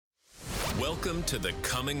Welcome to the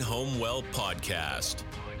Coming Home Well podcast,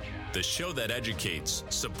 the show that educates,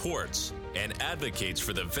 supports, and advocates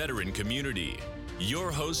for the veteran community. Your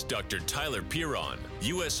host, Dr. Tyler Piron,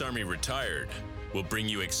 U.S. Army retired, will bring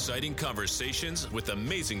you exciting conversations with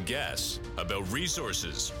amazing guests about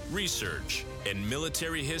resources, research, and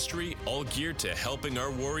military history, all geared to helping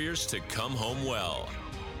our warriors to come home well.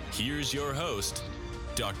 Here's your host,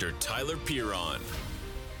 Dr. Tyler Piron.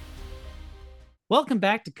 Welcome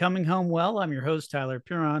back to Coming Home Well. I'm your host, Tyler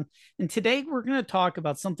Piron, and today we're going to talk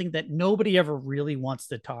about something that nobody ever really wants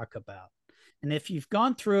to talk about. And if you've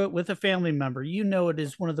gone through it with a family member, you know it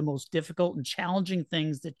is one of the most difficult and challenging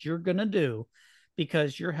things that you're going to do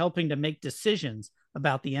because you're helping to make decisions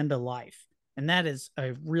about the end of life. And that is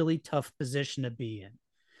a really tough position to be in.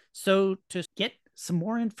 So to get some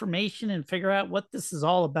more information and figure out what this is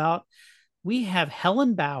all about, we have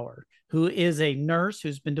Helen Bauer, who is a nurse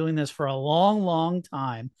who's been doing this for a long, long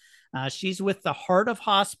time. She's with the Heart of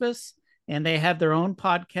Hospice, and they have their own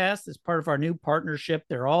podcast as part of our new partnership.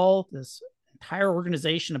 They're all this entire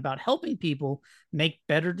organization about helping people make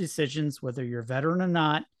better decisions, whether you're a veteran or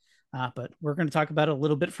not. But we're going to talk about it a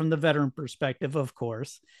little bit from the veteran perspective, of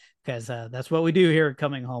course, because that's what we do here at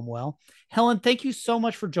Coming Home Well. Helen, thank you so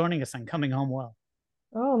much for joining us on Coming Home Well.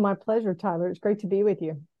 Oh, my pleasure, Tyler. It's great to be with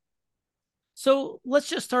you. So let's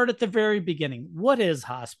just start at the very beginning. What is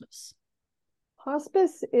hospice?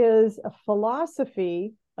 Hospice is a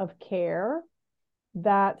philosophy of care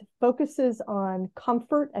that focuses on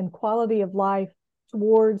comfort and quality of life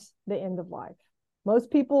towards the end of life.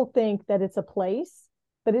 Most people think that it's a place,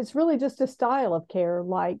 but it's really just a style of care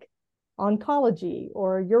like oncology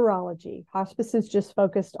or urology. Hospice is just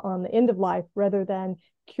focused on the end of life rather than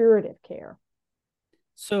curative care.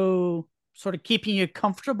 So sort of keeping you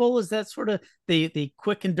comfortable, is that sort of the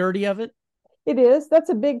quick and dirty of it? It is. That's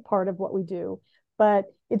a big part of what we do. But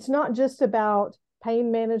it's not just about pain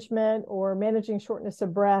management or managing shortness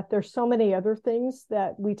of breath. There's so many other things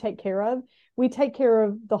that we take care of. We take care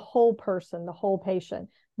of the whole person, the whole patient,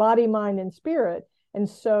 body, mind, and spirit. And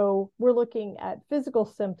so we're looking at physical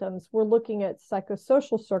symptoms, we're looking at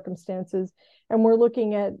psychosocial circumstances, and we're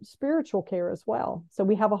looking at spiritual care as well. So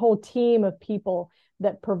we have a whole team of people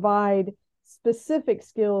that provide specific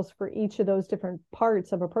skills for each of those different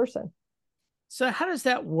parts of a person. So how does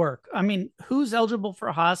that work? I mean, who's eligible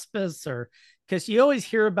for hospice? Or because you always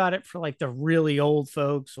hear about it for like the really old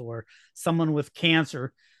folks or someone with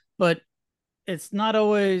cancer, but it's not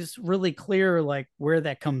always really clear like where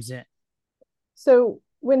that comes in. So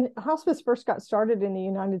when hospice first got started in the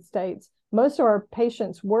United States, most of our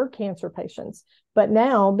patients were cancer patients. But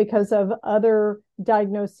now, because of other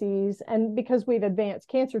diagnoses and because we've advanced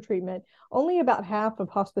cancer treatment, only about half of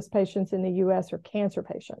hospice patients in the U.S. are cancer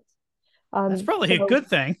patients. That's probably a good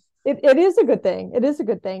thing. It is a good thing. It is a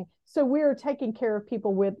good thing. So we're taking care of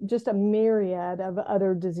people with just a myriad of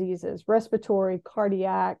other diseases, respiratory,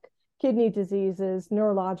 cardiac, kidney diseases,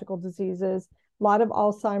 neurological diseases, a lot of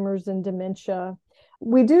Alzheimer's and dementia.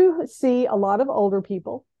 We do see a lot of older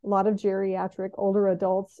people, a lot of geriatric, older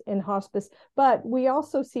adults in hospice, but we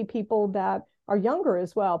also see people that are younger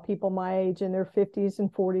as well, people my age in their 50s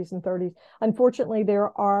and 40s and 30s. Unfortunately,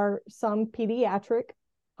 there are some pediatric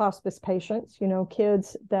hospice patients,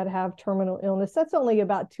 kids that have terminal illness. That's only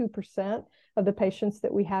about 2% of the patients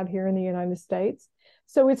that we have here in the United States.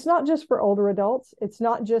 So it's not just for older adults. It's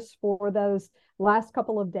not just for those last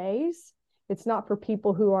couple of days. It's not for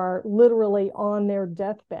people who are literally on their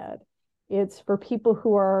deathbed. It's for people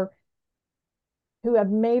who have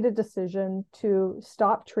made a decision to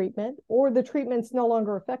stop treatment or the treatment's no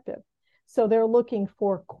longer effective. So they're looking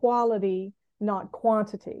for quality, not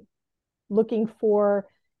quantity, looking for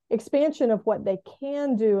expansion of what they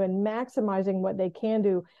can do and maximizing what they can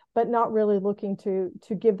do, but not really looking to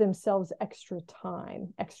give themselves extra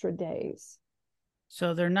time, extra days.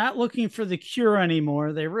 So they're not looking for the cure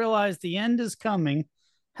anymore. They realize the end is coming.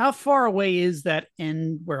 How far away is that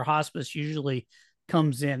end where hospice usually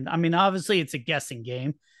comes in? I mean, obviously it's a guessing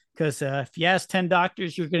game because if you ask 10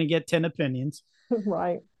 doctors, you're going to get 10 opinions.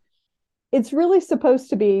 Right. It's really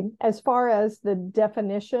supposed to be, as far as the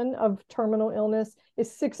definition of terminal illness,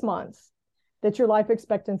 is 6 months, that your life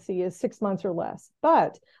expectancy is 6 months or less.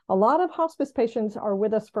 But a lot of hospice patients are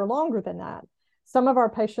with us for longer than that. Some of our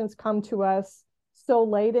patients come to us so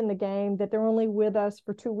late in the game that they're only with us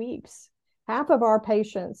for 2 weeks. Half of our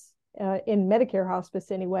patients in Medicare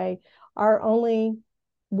hospice anyway are only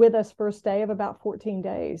with us for a stay of about 14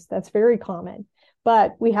 days. That's very common.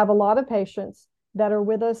 But we have a lot of patients that are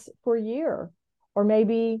with us for a year or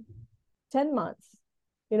maybe 10 months.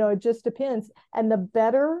 It just depends. And the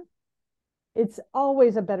better, it's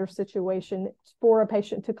always a better situation for a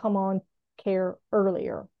patient to come on care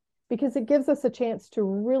earlier, because it gives us a chance to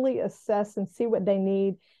really assess and see what they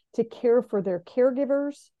need to care for their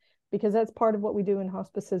caregivers, because that's part of what we do in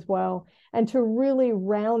hospice as well, and to really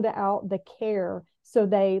round out the care so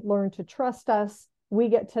they learn to trust us, we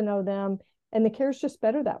get to know them, and the care is just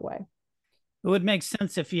better that way. It would make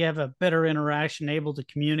sense if you have a better interaction, able to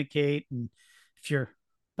communicate, and if you're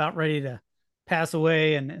about ready to pass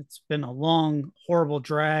away and it's been a long, horrible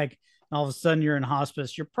drag, and all of a sudden you're in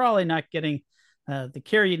hospice, you're probably not getting the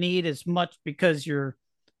care you need as much because you're,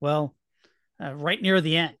 well, right near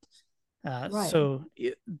the end. Right. So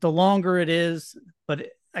the longer it is, but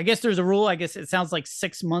I guess there's a rule. I guess it sounds like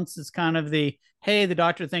 6 months is kind of hey, the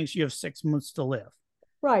doctor thinks you have 6 months to live.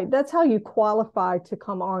 Right. That's how you qualify to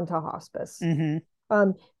come on to hospice.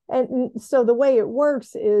 Mm-hmm. And so the way it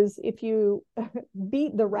works is if you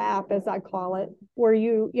beat the rap, as I call it, where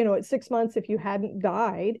at 6 months, if you hadn't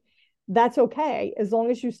died, that's okay. As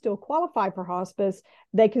long as you still qualify for hospice,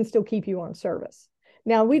 they can still keep you on service.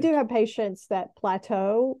 Now, we do have patients that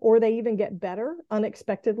plateau or they even get better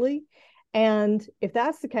unexpectedly. And if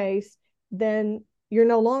that's the case, then you're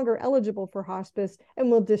no longer eligible for hospice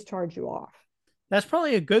and we'll discharge you off. That's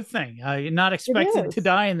probably a good thing. You're not expected to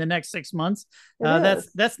die in the next 6 months.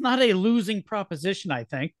 That's not a losing proposition, I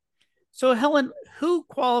think. So, Helen, who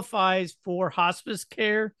qualifies for hospice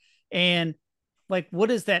care, and what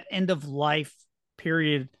does that end of life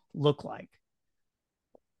period look like?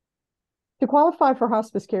 To qualify for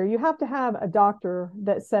hospice care, you have to have a doctor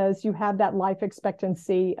that says you have that life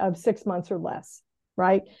expectancy of 6 months or less,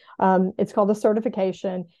 right? It's called a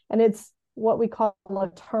certification, and it's what we call a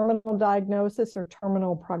terminal diagnosis or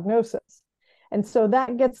terminal prognosis. And so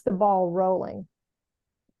that gets the ball rolling.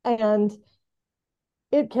 And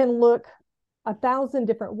it can look 1,000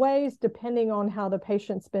 different ways, depending on how the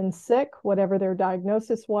patient's been sick, whatever their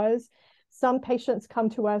diagnosis was. Some patients come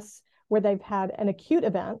to us where they've had an acute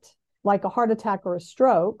event, like a heart attack or a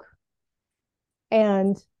stroke,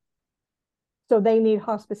 and so they need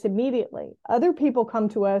hospice immediately. Other people come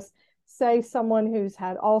to us, say someone who's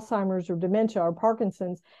had Alzheimer's or dementia or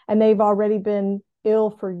Parkinson's, and they've already been ill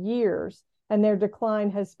for years, and their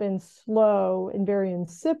decline has been slow and very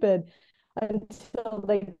insipid until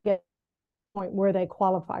they get to the point where they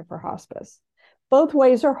qualify for hospice. Both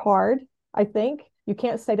ways are hard, I think. You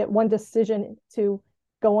can't say that one decision to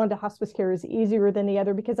go on to hospice care is easier than the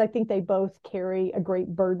other, because I think they both carry a great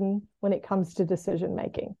burden when it comes to decision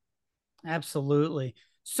making. Absolutely.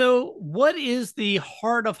 So what is the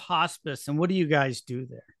Heart of Hospice, and what do you guys do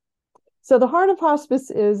there? So the Heart of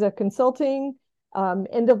Hospice is a consulting,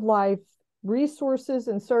 end-of-life resources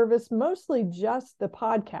and service, mostly just the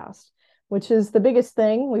podcast, which is the biggest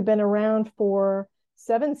thing. We've been around for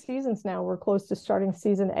 7 seasons now. We're close to starting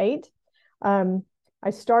season 8. I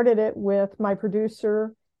started it with my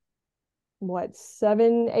producer,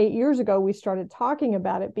 7, 8 years ago. We started talking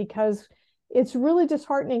about it because it's really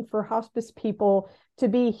disheartening for hospice people to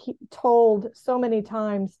be told so many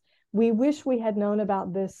times, we wish we had known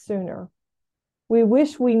about this sooner. We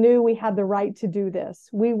wish we knew we had the right to do this.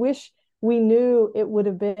 We wish we knew it would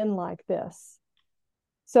have been like this.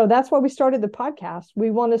 So that's why we started the podcast. We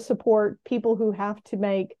want to support people who have to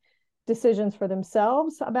make decisions for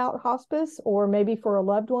themselves about hospice, or maybe for a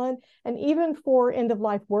loved one, and even for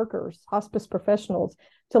end-of-life workers, hospice professionals,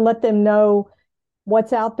 to let them know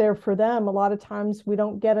what's out there for them. A lot of times we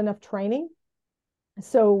don't get enough training.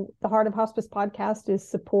 So the Heart of Hospice podcast is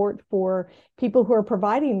support for people who are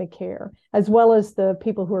providing the care, as well as the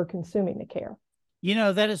people who are consuming the care.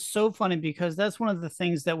 That is so funny, because that's one of the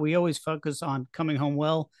things that we always focus on Coming Home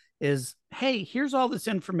Well is, hey, here's all this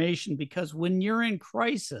information, because when you're in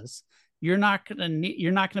crisis, you're not going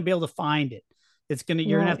to be able to find it.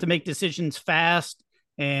 You're going to have to make decisions fast,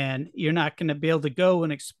 and you're not going to be able to go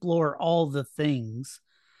and explore all the things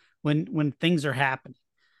when things are happening.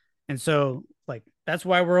 And so that's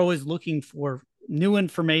why we're always looking for new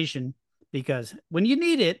information, because when you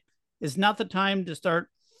need it is not the time to start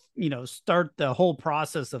the whole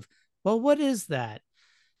process of, well, what is that?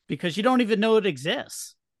 Because you don't even know it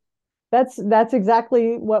exists. That's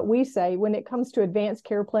exactly what we say when it comes to advanced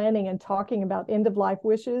care planning and talking about end-of-life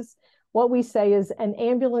wishes. What we say is an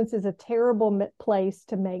ambulance is a terrible place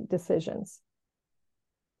to make decisions.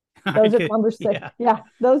 Those are conversations. Yeah,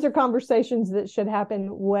 those are conversations that should happen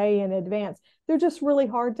way in advance. They're just really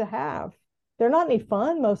hard to have. They're not any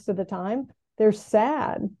fun most of the time. They're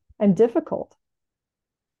sad and difficult.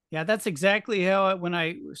 Yeah, that's exactly how when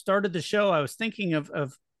I started the show, I was thinking of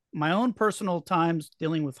my own personal times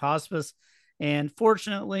dealing with hospice. And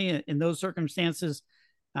fortunately, in those circumstances,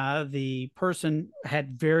 the person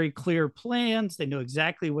had very clear plans. They knew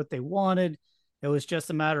exactly what they wanted. It was just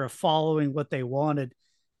a matter of following what they wanted.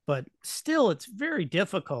 But still, it's very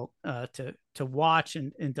difficult to watch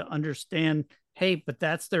and to understand. Hey, but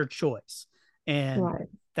that's their choice, and Right.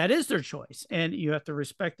 that is their choice, and you have to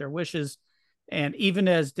respect their wishes. And even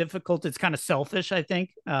as difficult, it's kind of selfish, I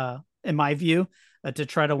think, in my view, to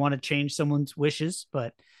try to want to change someone's wishes.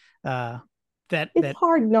 But It's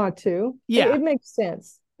hard not to. Yeah, It makes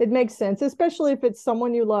sense. It makes sense, especially if it's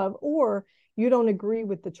someone you love or you don't agree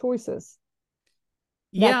with the choices.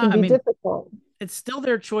 That yeah. can I be mean, difficult. it's still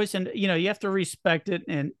their choice, and you have to respect it.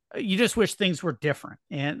 And you just wish things were different,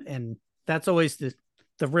 and that's always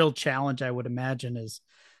the real challenge, I would imagine, is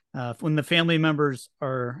when the family members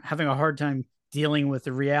are having a hard time dealing with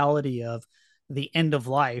the reality of the end of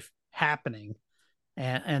life happening.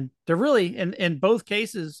 And they're really, in both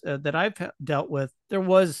cases that I've dealt with, there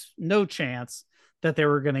was no chance that they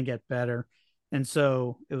were going to get better. And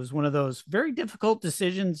so it was one of those very difficult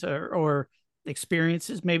decisions, or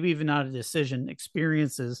experiences, maybe even not a decision,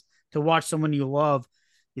 experiences, to watch someone you love,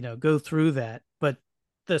 go through that. But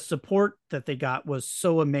the support that they got was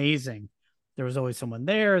so amazing. There was always someone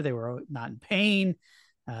there. They were not in pain.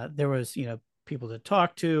 There was, people to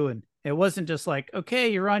talk to, and it wasn't just like,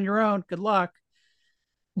 okay, you're on your own. Good luck.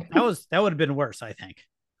 That would have been worse, I think.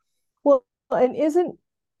 Well, and isn't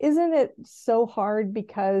it so hard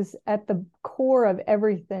because at the core of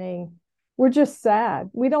everything, we're just sad.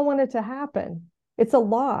 We don't want it to happen. It's a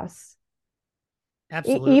loss.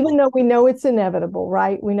 Absolutely. Even though we know it's inevitable,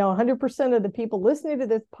 right? We know 100% of the people listening to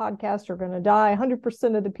this podcast are going to die.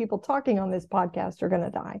 100% of the people talking on this podcast are going to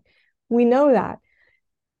die. We know that.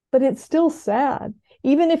 But it's still sad.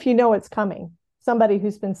 Even if you know it's coming, somebody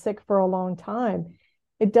who's been sick for a long time,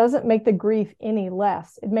 it doesn't make the grief any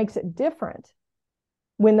less. It makes it different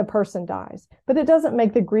when the person dies, but it doesn't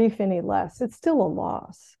make the grief any less. It's still a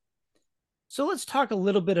loss. So let's talk a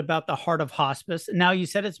little bit about the Heart of Hospice. Now, you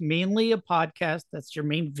said it's mainly a podcast. That's your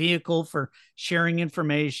main vehicle for sharing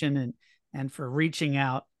information and for reaching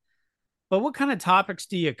out. But what kind of topics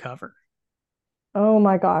do you cover? Oh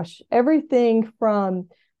my gosh. Everything from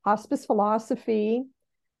hospice philosophy,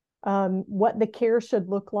 what the care should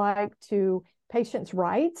look like, to patients'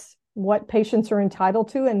 rights, what patients are entitled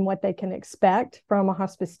to and what they can expect from a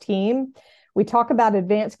hospice team. We talk about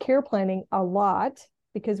advanced care planning a lot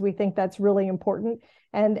because we think that's really important.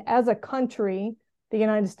 And as a country, the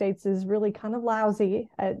United States is really kind of lousy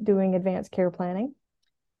at doing advanced care planning.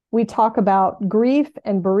 We talk about grief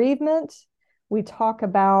and bereavement. We talk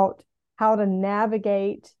about how to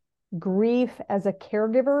navigate grief as a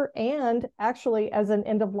caregiver and actually as an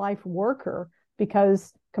end-of-life worker,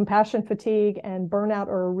 because compassion fatigue and burnout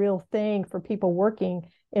are a real thing for people working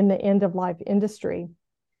in the end-of-life industry.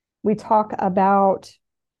 We talk about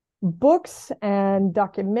books and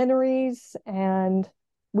documentaries, and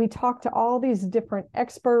we talk to all these different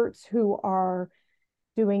experts who are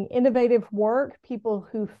doing innovative work, people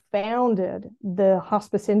who founded the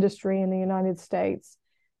hospice industry in the United States,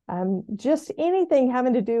 just anything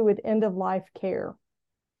having to do with end-of-life care.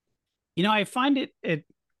 I find it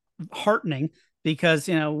heartening because,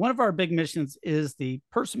 one of our big missions is the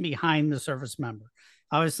person behind the service member.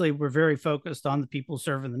 Obviously, we're very focused on the people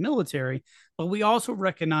serving the military, but we also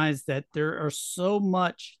recognize that there are so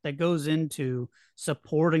much that goes into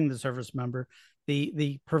supporting the service member,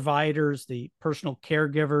 the providers, the personal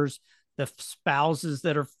caregivers, the spouses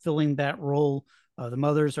that are filling that role, the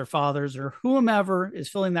mothers or fathers or whomever is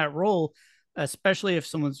filling that role, especially if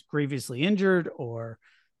someone's grievously injured or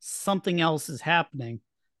something else is happening.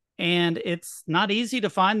 And it's not easy to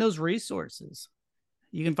find those resources.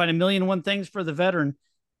 You can find a million and one things for the veteran,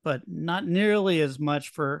 but not nearly as much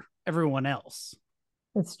for everyone else.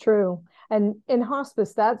 It's true. And in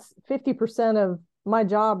hospice, that's 50% of my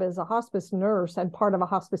job as a hospice nurse and part of a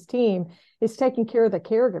hospice team is taking care of the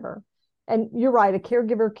caregiver. And you're right, a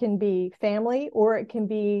caregiver can be family or it can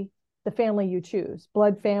be the family you choose,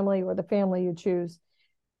 blood family or the family you choose.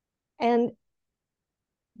 And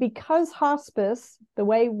because hospice, the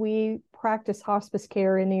way we practice hospice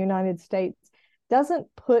care in the United States, doesn't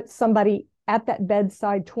put somebody at that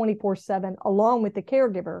bedside 24/7 along with the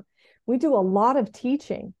caregiver, we do a lot of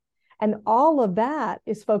teaching. And all of that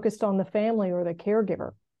is focused on the family or the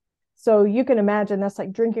caregiver. So you can imagine that's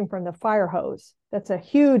like drinking from the fire hose. That's a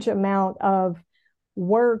huge amount of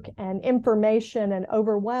work and information and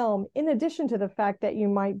overwhelm, in addition to the fact that you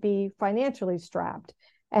might be financially strapped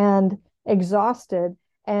and exhausted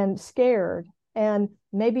and scared, and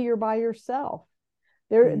maybe you're by yourself.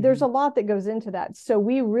 There's a lot that goes into that. So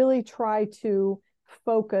we really try to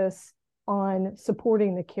focus on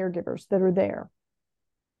supporting the caregivers that are there.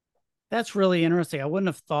 That's really interesting. I wouldn't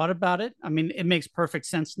have thought about it. I mean, it makes perfect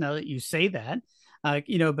sense now that you say that,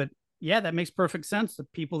 but yeah, that makes perfect sense. The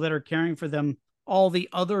people that are caring for them all the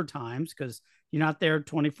other times, because you're not there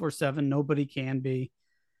 24/7, nobody can be.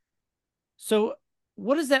 So,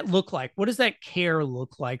 what does that look like? What does that care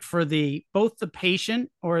look like for the both the patient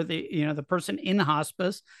or the person in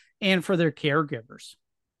hospice and for their caregivers?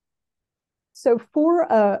 So for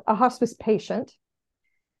a hospice patient,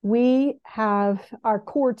 we have our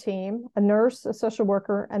core team, a nurse, a social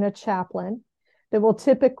worker, and a chaplain that will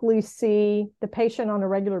typically see the patient on a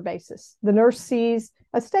regular basis. The nurse sees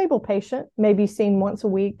a stable patient, maybe seen once a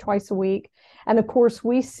week, twice a week. And of course,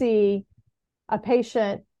 we see a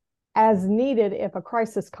patient as needed if a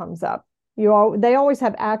crisis comes up. They always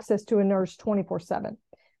have access to a nurse 24/7.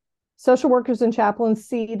 Social workers and chaplains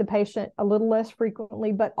see the patient a little less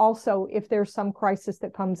frequently, but also if there's some crisis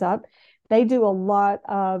that comes up, they do a lot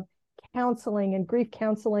of counseling and grief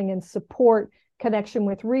counseling and support, connection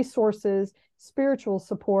with resources, spiritual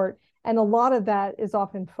support, and a lot of that is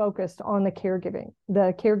often focused on the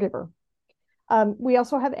caregiver. We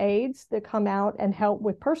also have aides that come out and help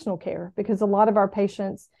with personal care because a lot of our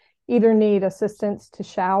patients either need assistance to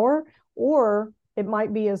shower, or it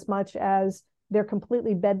might be as much as they're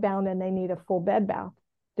completely bedbound and they need a full bed bath,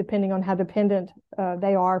 depending on how dependent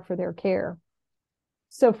they are for their care.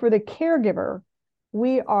 So for the caregiver,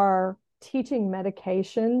 we are teaching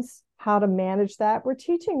medications, how to manage that. We're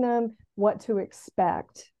teaching them what to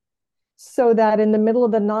expect so that in the middle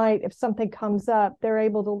of the night, if something comes up, they're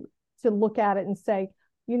able to look at it and say,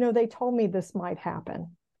 they told me this might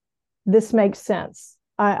happen. This makes sense.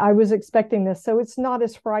 I was expecting this. So it's not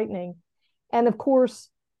as frightening. And of course,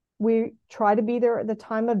 we try to be there at the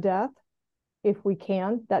time of death if we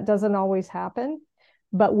can. That doesn't always happen,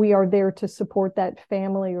 but we are there to support that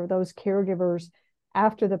family or those caregivers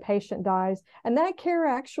after the patient dies. And that care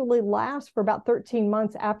actually lasts for about 13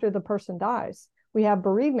 months after the person dies. We have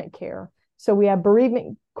bereavement care. So we have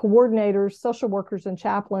bereavement coordinators, social workers, and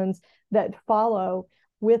chaplains that follow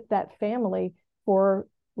with that family for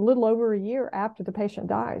a little over a year after the patient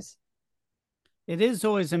dies. It is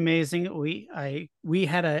always amazing. We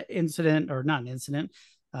had an incident, or not an incident,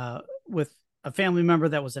 with a family member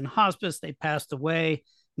that was in hospice. They passed away.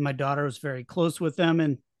 My daughter was very close with them,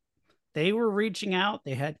 and they were reaching out.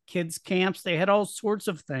 They had kids camps. They had all sorts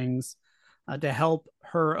of things to help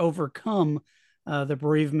her overcome the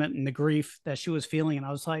bereavement and the grief that she was feeling. And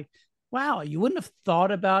I was like, wow, you wouldn't have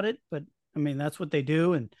thought about it, but I mean, that's what they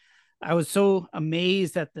do. And I was so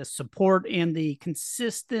amazed at the support and the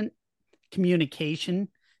consistent communication.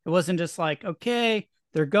 It wasn't just like, okay,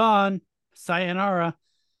 they're gone, sayonara.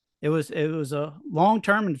 It was a long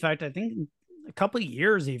term. In fact, I think a couple of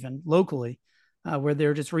years even locally, where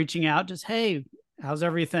they're just reaching out, just, hey, how's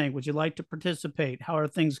everything? Would you like to participate? How are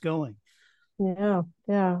things going? Yeah.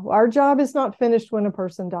 Our job is not finished when a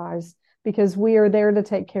person dies because we are there to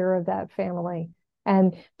take care of that family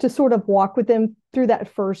and to sort of walk with them through that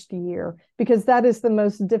first year, because that is the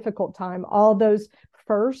most difficult time. All those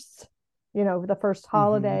firsts, the first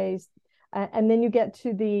holidays, and then you get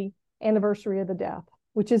to the anniversary of the death,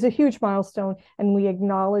 which is a huge milestone. And we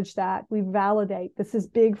acknowledge that. We validate, this is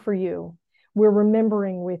big for you. We're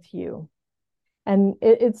remembering with you. And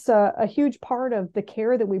it's a huge part of the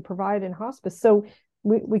care that we provide in hospice. So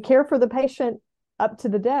we care for the patient up to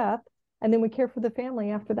the death, and then we care for the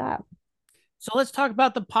family after that. So let's talk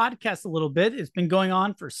about the podcast a little bit. It's been going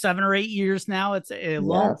on for 7 or 8 years now. It's a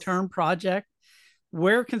long-term project.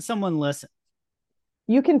 Where can someone listen?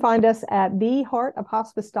 You can find us at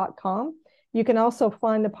theheartofhospice.com. You can also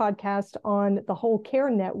find the podcast on the Whole Care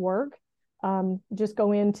Network. Just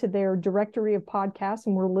go into their directory of podcasts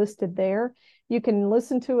and we're listed there. You can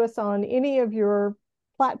listen to us on any of your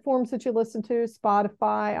platforms that you listen to,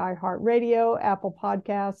 Spotify, iHeartRadio, Apple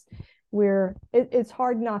Podcasts. It's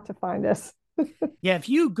hard not to find us. Yeah, if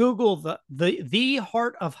you Google the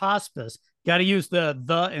Heart of Hospice, got to use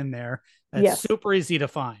the in there. It's super easy to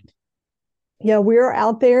find. Yeah, we're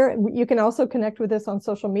out there. You can also connect with us on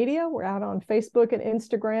social media. We're out on Facebook and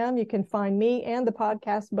Instagram. You can find me and the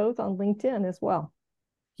podcast both on LinkedIn as well.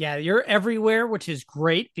 Yeah, you're everywhere, which is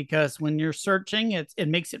great because when you're searching, it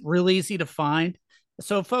makes it real easy to find.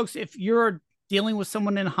 So, folks, if you're dealing with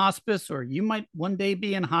someone in hospice or you might one day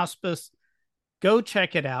be in hospice, go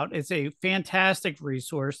check it out. It's a fantastic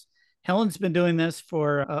resource. Helen's been doing this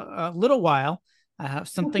for a little while. I have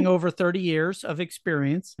something over 30 years of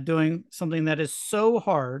experience doing something that is so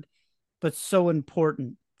hard, but so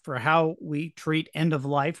important for how we treat end of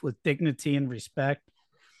life with dignity and respect.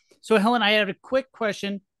 So, Helen, I had a quick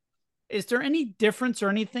question. Is there any difference or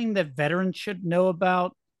anything that veterans should know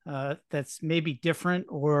about that's maybe different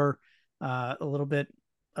or a little bit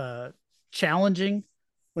challenging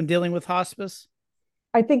when dealing with hospice?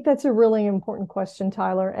 I think that's a really important question,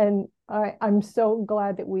 Tyler. And I'm so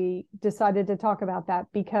glad that we decided to talk about that,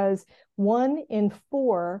 because 1 in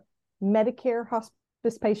 4 Medicare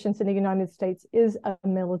hospice patients in the United States is a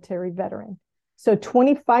military veteran. So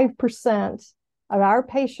 25% of our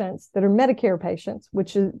patients that are Medicare patients,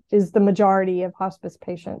 which is the majority of hospice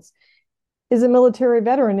patients, is a military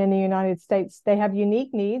veteran in the United States. They have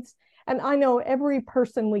unique needs. And I know every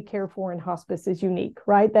person we care for in hospice is unique,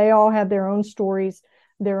 right? They all have their own stories,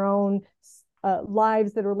 their own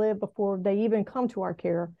lives that are lived before they even come to our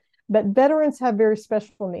care. But veterans have very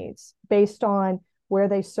special needs based on where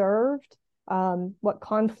they served, what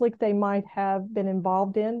conflict they might have been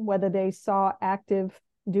involved in, whether they saw active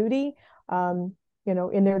duty,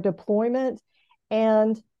 in their deployment.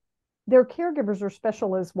 And their caregivers are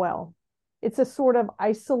special as well. It's a sort of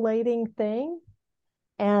isolating thing.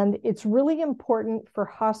 And it's really important for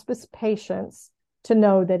hospice patients to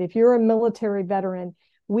know that if you're a military veteran,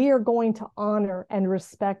 we are going to honor and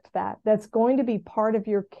respect that. That's going to be part of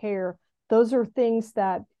your care. Those are things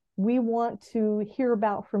that we want to hear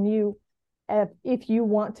about from you if you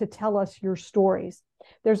want to tell us your stories.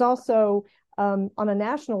 There's also, on a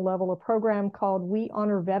national level, a program called We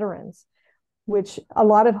Honor Veterans, which a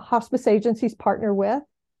lot of hospice agencies partner with.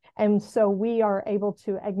 And so we are able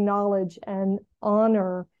to acknowledge and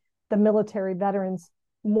honor the military veterans.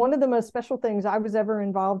 One of the most special things I was ever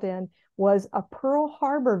involved in was a Pearl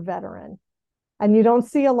Harbor veteran. And you don't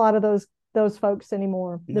see a lot of those folks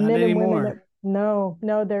anymore. The men and women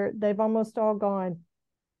they've almost all gone.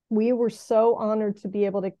 We were so honored to be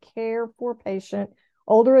able to care for a patient,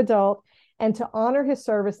 older adult, and to honor his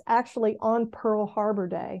service actually on Pearl Harbor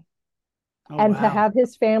Day. To have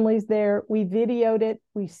his families there. We videoed it,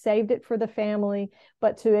 we saved it for the family,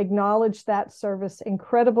 but to acknowledge that service,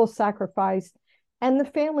 incredible sacrifice, and the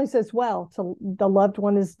families as well. To the loved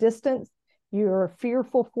one is distant, you're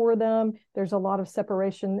fearful for them, there's a lot of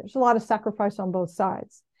separation, there's a lot of sacrifice on both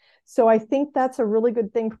sides. So I think that's a really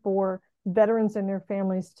good thing for veterans and their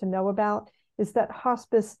families to know about, is that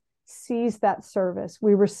hospice sees that service,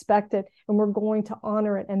 we respect it, and we're going to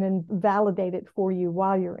honor it and then validate it for you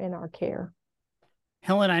while you're in our care.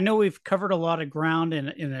 Helen, I know we've covered a lot of ground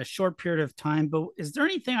in a short period of time, but is there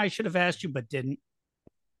anything I should have asked you but didn't?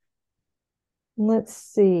 Let's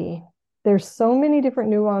see. There's so many different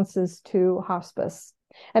nuances to hospice.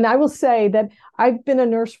 And I will say that I've been a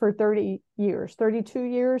nurse for 32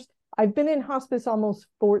 years. I've been in hospice almost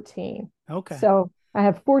 14. Okay. So I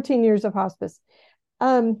have 14 years of hospice.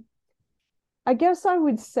 I guess I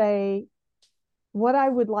would say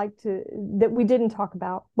that we didn't talk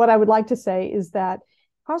about, what I would like to say is that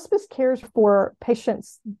hospice cares for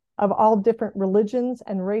patients of all different religions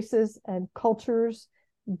and races and cultures,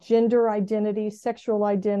 gender identity, sexual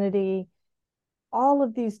identity, all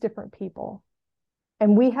of these different people.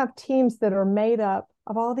 And we have teams that are made up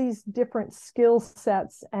of all these different skill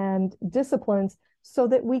sets and disciplines so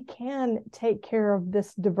that we can take care of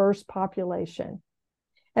this diverse population.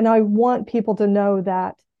 And I want people to know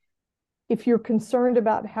that if you're concerned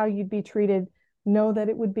about how you'd be treated, know that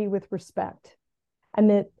it would be with respect, and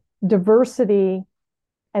that diversity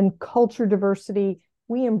and culture diversity,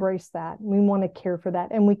 we embrace that. We want to care for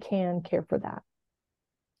that, and we can care for that.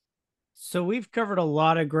 So we've covered a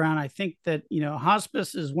lot of ground. I think that,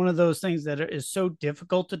 hospice is one of those things that is so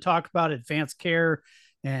difficult to talk about, advanced care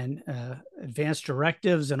and advanced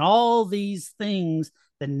directives and all these things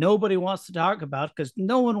that nobody wants to talk about, because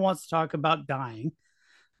no one wants to talk about dying.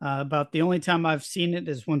 About the only time I've seen it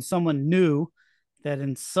is when someone knew that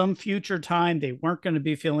in some future time they weren't going to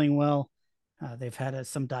be feeling well. They've had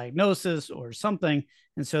some diagnosis or something.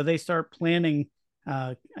 And so they start planning.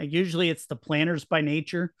 Usually it's the planners by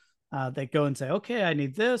nature that go and say, okay, I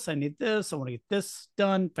need this. I want to get this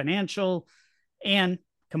done, financial, and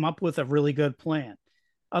come up with a really good plan.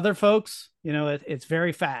 Other folks, it's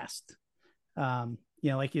very fast.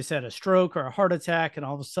 Like you said, a stroke or a heart attack, and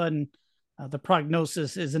all of a sudden the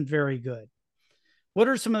prognosis isn't very good. What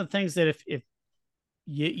are some of the things that if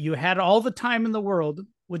you had all the time in the world,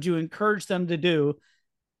 would you encourage them to do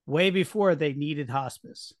way before they needed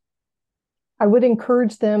hospice? I would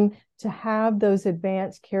encourage them to have those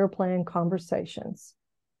advanced care plan conversations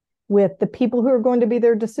with the people who are going to be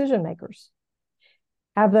their decision makers.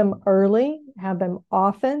 Have them early, have them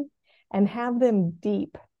often, and have them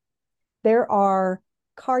deep. There are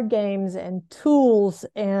card games and tools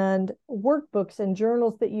and workbooks and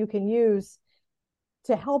journals that you can use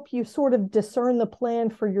to help you sort of discern the plan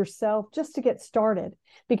for yourself, just to get started.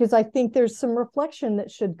 Because I think there's some reflection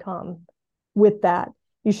that should come with that.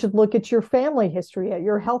 You should look at your family history, at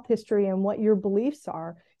your health history, and what your beliefs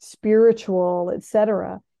are, spiritual,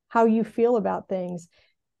 etc., how you feel about things.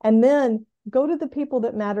 And then go to the people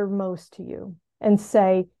that matter most to you and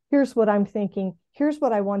say, here's what I'm thinking, here's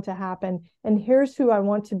what I want to happen, and here's who I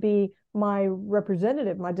want to be my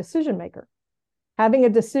representative, my decision maker. Having a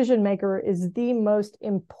decision maker is the most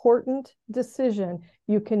important decision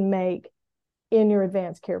you can make in your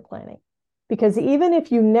advanced care planning. Because even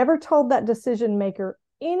if you never told that decision maker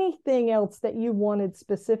anything else that you wanted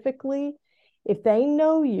specifically, if they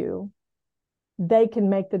know you, they can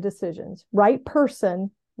make the decisions. Right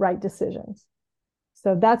person, right decisions.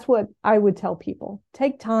 So that's what I would tell people.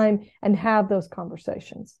 Take time and have those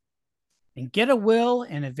conversations. And get a will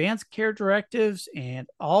and advanced care directives and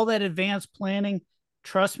all that advanced planning.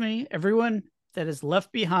 Trust me, everyone that is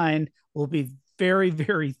left behind will be very,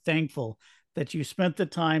 very thankful that you spent the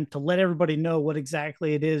time to let everybody know what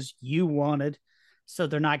exactly it is you wanted, so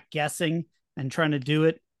they're not guessing and trying to do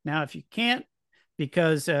it. Now, if you can't,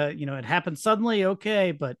 because it happened suddenly,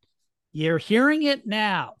 okay, but you're hearing it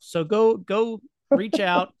now. So go reach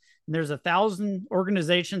out. And there's 1,000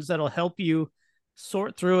 organizations that'll help you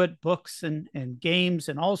sort through it, books and games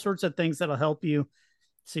and all sorts of things that'll help you.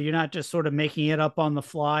 So you're not just sort of making it up on the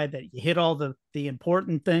fly, that you hit all the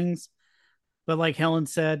important things. But like Helen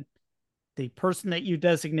said, the person that you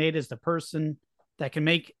designate as the person that can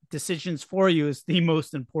make decisions for you is the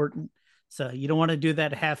most important. So you don't want to do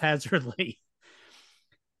that haphazardly.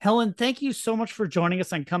 Helen, thank you so much for joining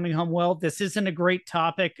us on Coming Home Well. This isn't a great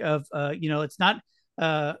topic of, it's not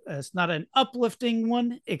an uplifting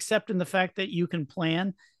one, except in the fact that you can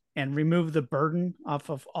plan and remove the burden off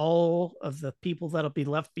of all of the people that'll be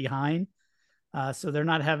left behind. So they're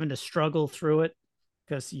not having to struggle through it,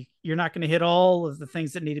 because you're not going to hit all of the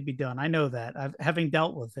things that need to be done. I know that, having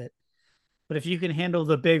dealt with it. But if you can handle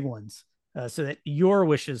the big ones so that your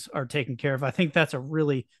wishes are taken care of, I think that's a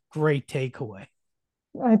really great takeaway.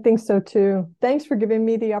 I think so too. Thanks for giving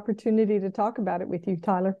me the opportunity to talk about it with you,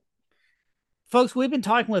 Tyler. Folks, we've been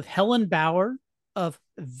talking with Helen Bauer of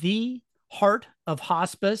The Heart of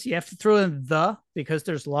Hospice. You have to throw in the, because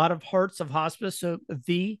there's a lot of hearts of hospice. So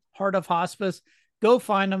The Heart of Hospice, go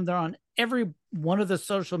find them. They're on every one of the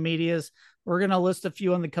social medias. We're going to list a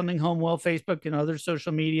few on the Coming Home Well Facebook and other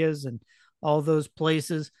social medias and all those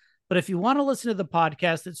places. But if you want to listen to the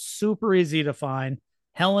podcast, it's super easy to find.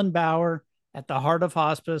 Helen Bauer at The Heart of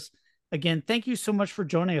Hospice. Again, thank you so much for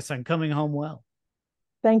joining us on Coming Home Well.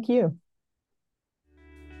 Thank you.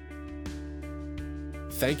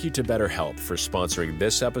 Thank you to BetterHelp for sponsoring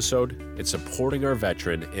this episode and supporting our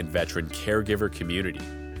veteran and veteran caregiver community.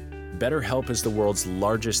 BetterHelp is the world's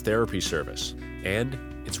largest therapy service, and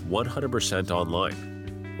it's 100%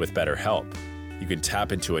 online. With BetterHelp, you can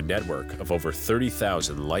tap into a network of over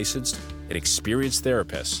 30,000 licensed and experienced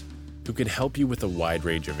therapists who can help you with a wide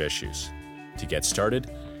range of issues. To get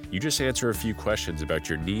started, you just answer a few questions about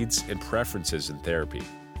your needs and preferences in therapy.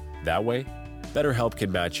 That way, BetterHelp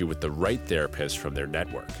can match you with the right therapist from their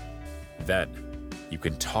network. Then, you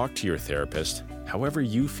can talk to your therapist however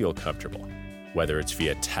you feel comfortable, whether it's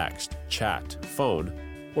via text, chat, phone,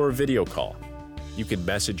 or a video call. You can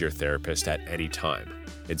message your therapist at any time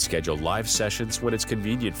and schedule live sessions when it's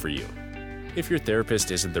convenient for you. If your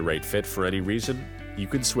therapist isn't the right fit for any reason, you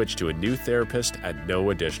can switch to a new therapist at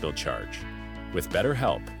no additional charge. With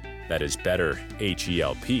BetterHelp, that is Better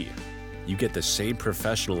H-E-L-P, you get the same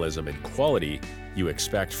professionalism and quality you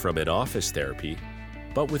expect from in-office therapy,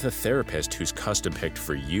 but with a therapist who's custom-picked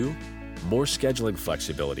for you, more scheduling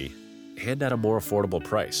flexibility, and at a more affordable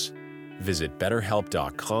price. Visit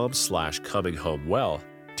BetterHelp.com/ComingHomeWell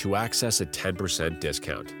to access a 10%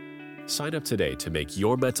 discount. Sign up today to make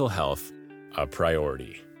your mental health a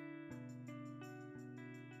priority.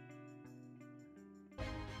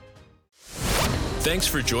 Thanks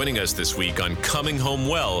for joining us this week on Coming Home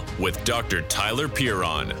Well with Dr. Tyler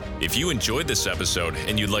Piron. If you enjoyed this episode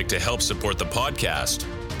and you'd like to help support the podcast,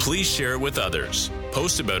 please share it with others,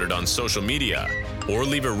 post about it on social media, or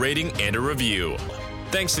leave a rating and a review.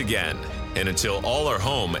 Thanks again. And until all are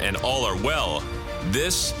home and all are well,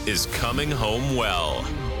 this is Coming Home Well.